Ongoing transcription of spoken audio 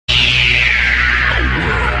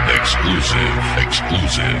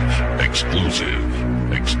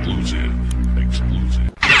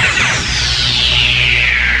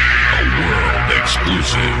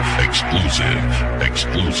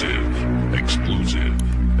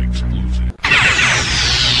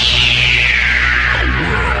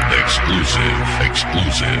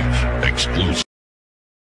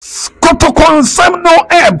Kotoko no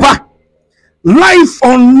eba live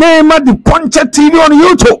on Nema the Puncher TV on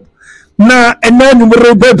YouTube. Na ena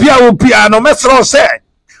numero baby a piano mesro say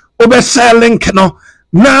obe share link no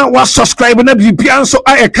na wa subscribe na bibia so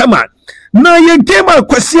aye kama na ye game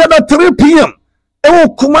akwasi at 3 p.m. e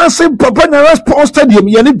Kumasi Papa Nyara Sports Stadium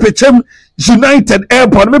yani Bechem United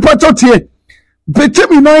Airport me pachotie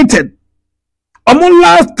Bechem United among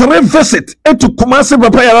last 3 visit to Kumasi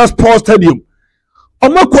Papa Nyara Sports Stadium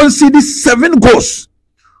omo concede 7 goals.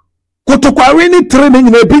 Kotoko win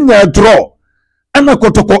training na binya draw ana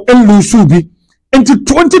Kotoko lose bi into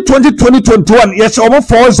 2020-2021 yes omo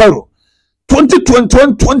 4-0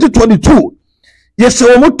 2021-2022 yes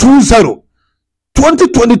omo 2-0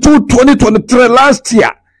 2022-2023 last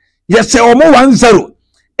year yes omo 1-0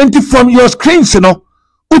 into from your screens you know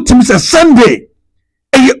ultimate Sunday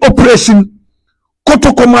a operation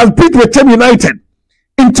Kotoko must beat Bechem United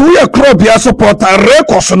into your club ya supporter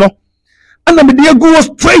records no and I'm go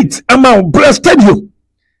straight amount Blast Stadium.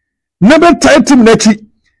 Never tight team nechi.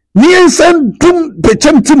 Ni send dum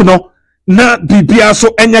Bechem team no na bibia so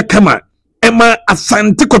enya kama Emma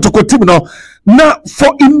Asante Kotoko team no na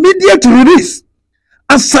for immediate release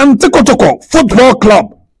Asante Kotoko Football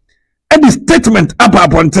Club and the statement about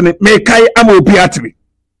Bontene mekai amobi atri.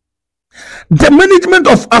 The management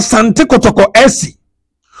of Asante Kotoko SC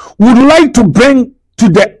would like to bring to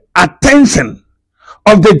the attention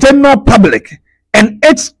of the general public and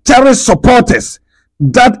its cherished supporters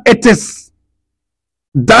that it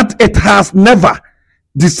has never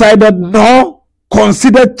decided nor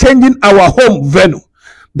considered changing our home venue,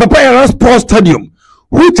 Papa Nyara Sports Stadium,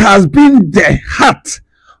 which has been the heart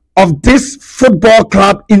of this football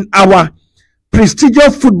club in our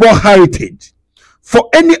prestigious football heritage, for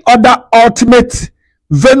any other ultimate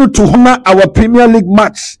venue to honor our Premier League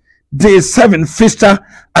match Day 7 fixture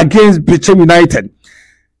against Bechem United.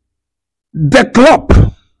 The club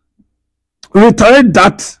reiterated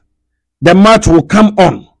that the match will come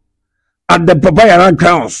on at the Papa Nyara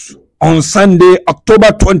grounds on Sunday, October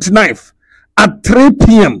 29th at 3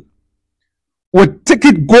 p.m. with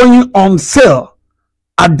ticket going on sale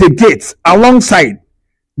at the gates alongside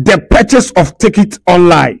the purchase of tickets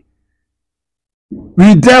online.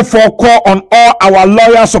 We therefore call on all our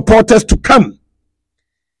loyal supporters to come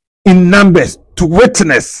in numbers to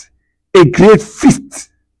witness a great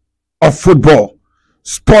feast of football.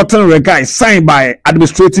 Sporting Regai signed by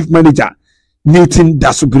administrative manager Newton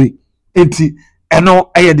Dasubri. Enti eno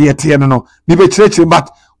aye de ete no bi be chire but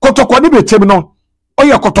Kotoko ni be chem no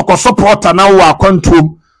oye Kotoko supporter na wa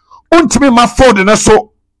kwantom untimi ma forward na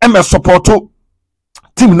so e me supporto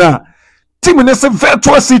team ne se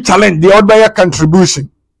virtual challenge the other contribution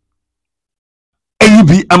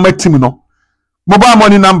AUB ama team no mobile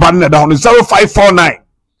money number na down 0549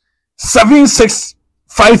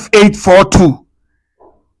 765842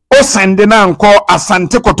 o sende na nko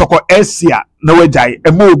Asante Kotoko Asia na wajai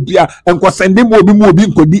emo bia enko sende mo bi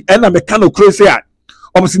nkodi ena mekano crazy a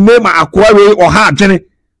omsi nema akwawe o ha adwene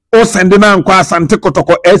o sende na nko Asante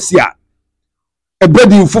Kotoko Asia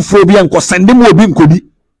ebedi fufuro bia enko sende mo bi nkodi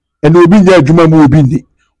ena obi nya adwuma mo obi ndi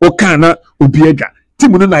o kana obi adwa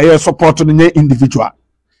team no na ye support no nya individual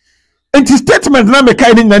enti statement na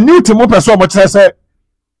mekai ni na new team person mo kire se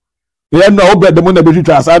ye no obed mo na be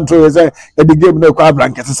twa santo say e the game na kwa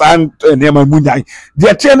blanket san nema munyai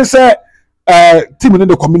de tie ne se team no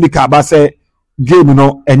de communicate about say game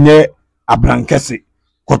no enye abrankese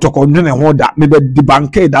Kotoko nwene ho da me be di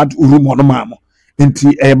banke that room no mamo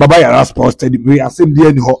enti Baba Nyara Sports Stadium we asem de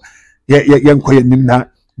ani ho ye nkoye nim na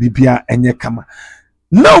bibia enye kama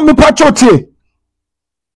now me pachotie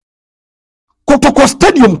Kotoko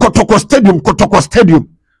Stadium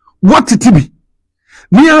what it be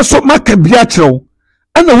me aso maka bia kyerɛw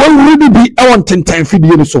ana wawuri ni bi awon tentan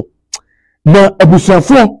fidie ni so na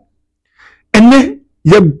abusuafo ene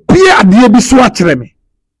ye bia ade bi so akyerɛ me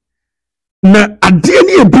na ade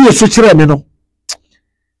ni ye bia so kyerɛ me no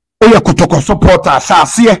oya Kotoko supporter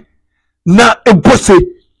asase na ebose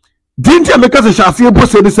dinja meka se asase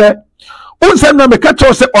ebose ni se unsem na meka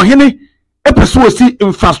kyerɛw se ohene epeso osi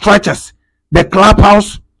infrastructures the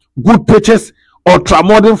clubhouse good pitches ultra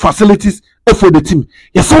modern facilities for the team.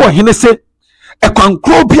 Yes, so he say a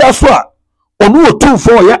concro bia so a onu otu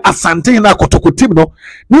for ya Asante na Kotoko team no.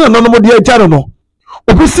 Ni no no dia jano no.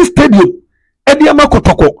 Obisi stadium e dia ma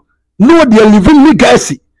Kotoko no they living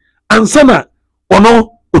legacy and sana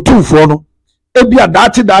ono otumfo no ebi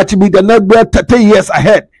adachi be the next 30 years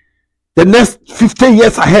ahead, the next 50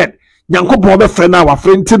 years ahead. Nyankopon be friend na wa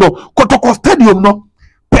friend ti no Kotoko stadium no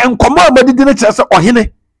pen komo abedi di na kire se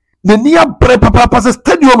ohene ne nia bre papa se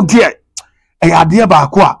stadium die e ya de ba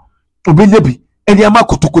ko a obenye bi eni ama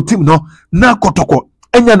Kotoko team no na Kotoko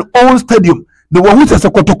enya no own stadium the wo hu se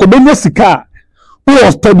Kotoko benya sika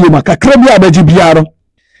o stadium akakra bi abaji biaro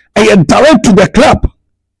e direct to the club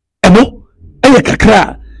eno e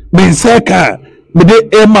kakra men seka me de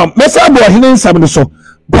ema mesa bo ohene nsam no so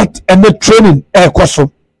but and the training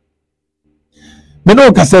koso me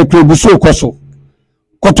no ka say Busu koso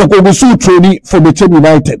Kotoko Busu training for Bechem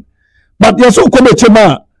United, but yes so come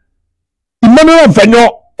Bechema Emmanuel Venyo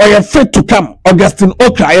or you fit to come Augustine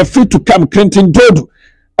Okra are fit to come Clinton Dodu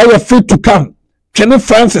are you fit to come Kenny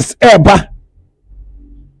Francis Eba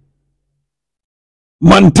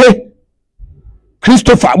Mante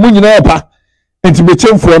Christopher Munyina Eba and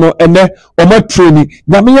Bechem for no and then or my training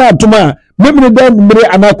Namia Tuma memre dan mre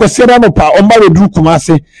anakwasera no pa o mare duru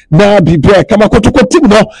kumase na bibia kama Kotoko team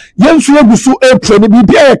no yensu egusu e train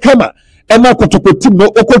bibia kama e na Kotoko team no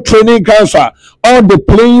oko training cancer all the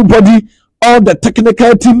playing body all the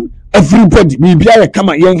technical team everybody bibia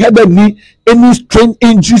kama yen header ni any strain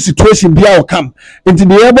injury situation bia o come into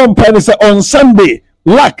the able plan say on Sunday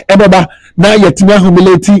lack ebeba na yetima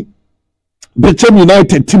humility Bechem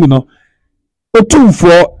United team no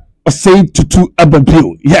otumfo say to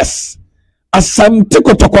ababio yes asante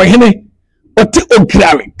Kotoko hene oti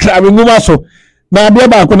okrawe nguma so na bia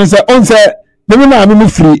ba ko ne se on se me na me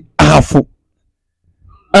free ahafo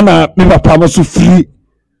ana me papa mo so free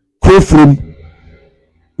krofrom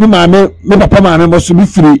me ma me papa ma me so me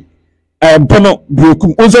free bono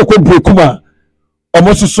brekum on se ko brekum a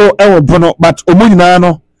omo so e wo bono but omo nyina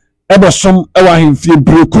no e be som e wa hemfie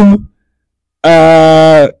brekum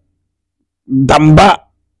damba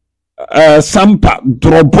sampa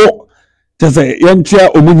drobo tese yentia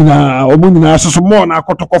omunyina soso mo na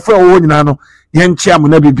Kotoko fo wo nyina no yentia mo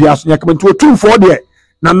na bibia so nyakamantu otumfo de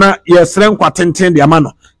na yesre nkwa tenten de ama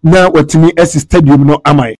no na watimi esi stadium no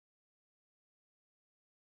amai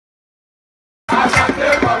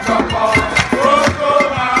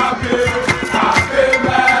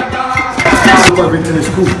to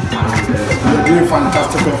school. You're doing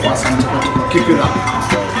fantastic for us and keep it up.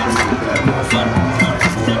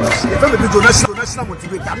 If I'm doing national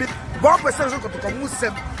motivate, I mean, 1% of Kotoko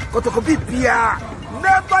Musem, Kotoko BPR,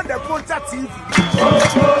 never the Poncha TV.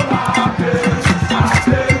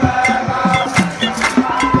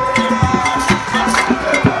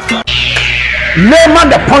 Never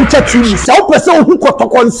the Poncha TV. So person who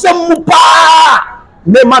Kotoko Nsemupa.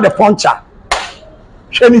 Never the Poncha.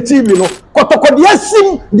 Sheni TV no. Kotoko the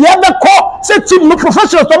sim the other call say team no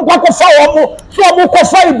professionals don't go for omo. So omo ko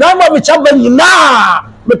for Ibrahim we champion na.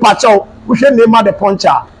 Me pacho. We should name the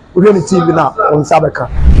Poncha. We don't TV now on Sabeka.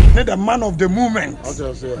 The man of the movement,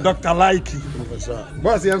 Dr. Laiki.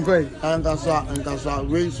 What's the uncle? And that's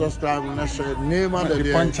we subscribe and share name of the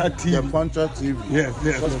Poncha TV. The Poncha TV. Yes.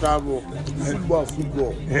 Subscribe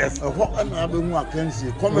football. Yes. What an abu can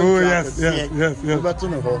see. Oh yes. Yes. Yes.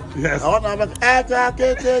 I want to have a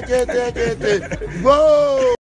go.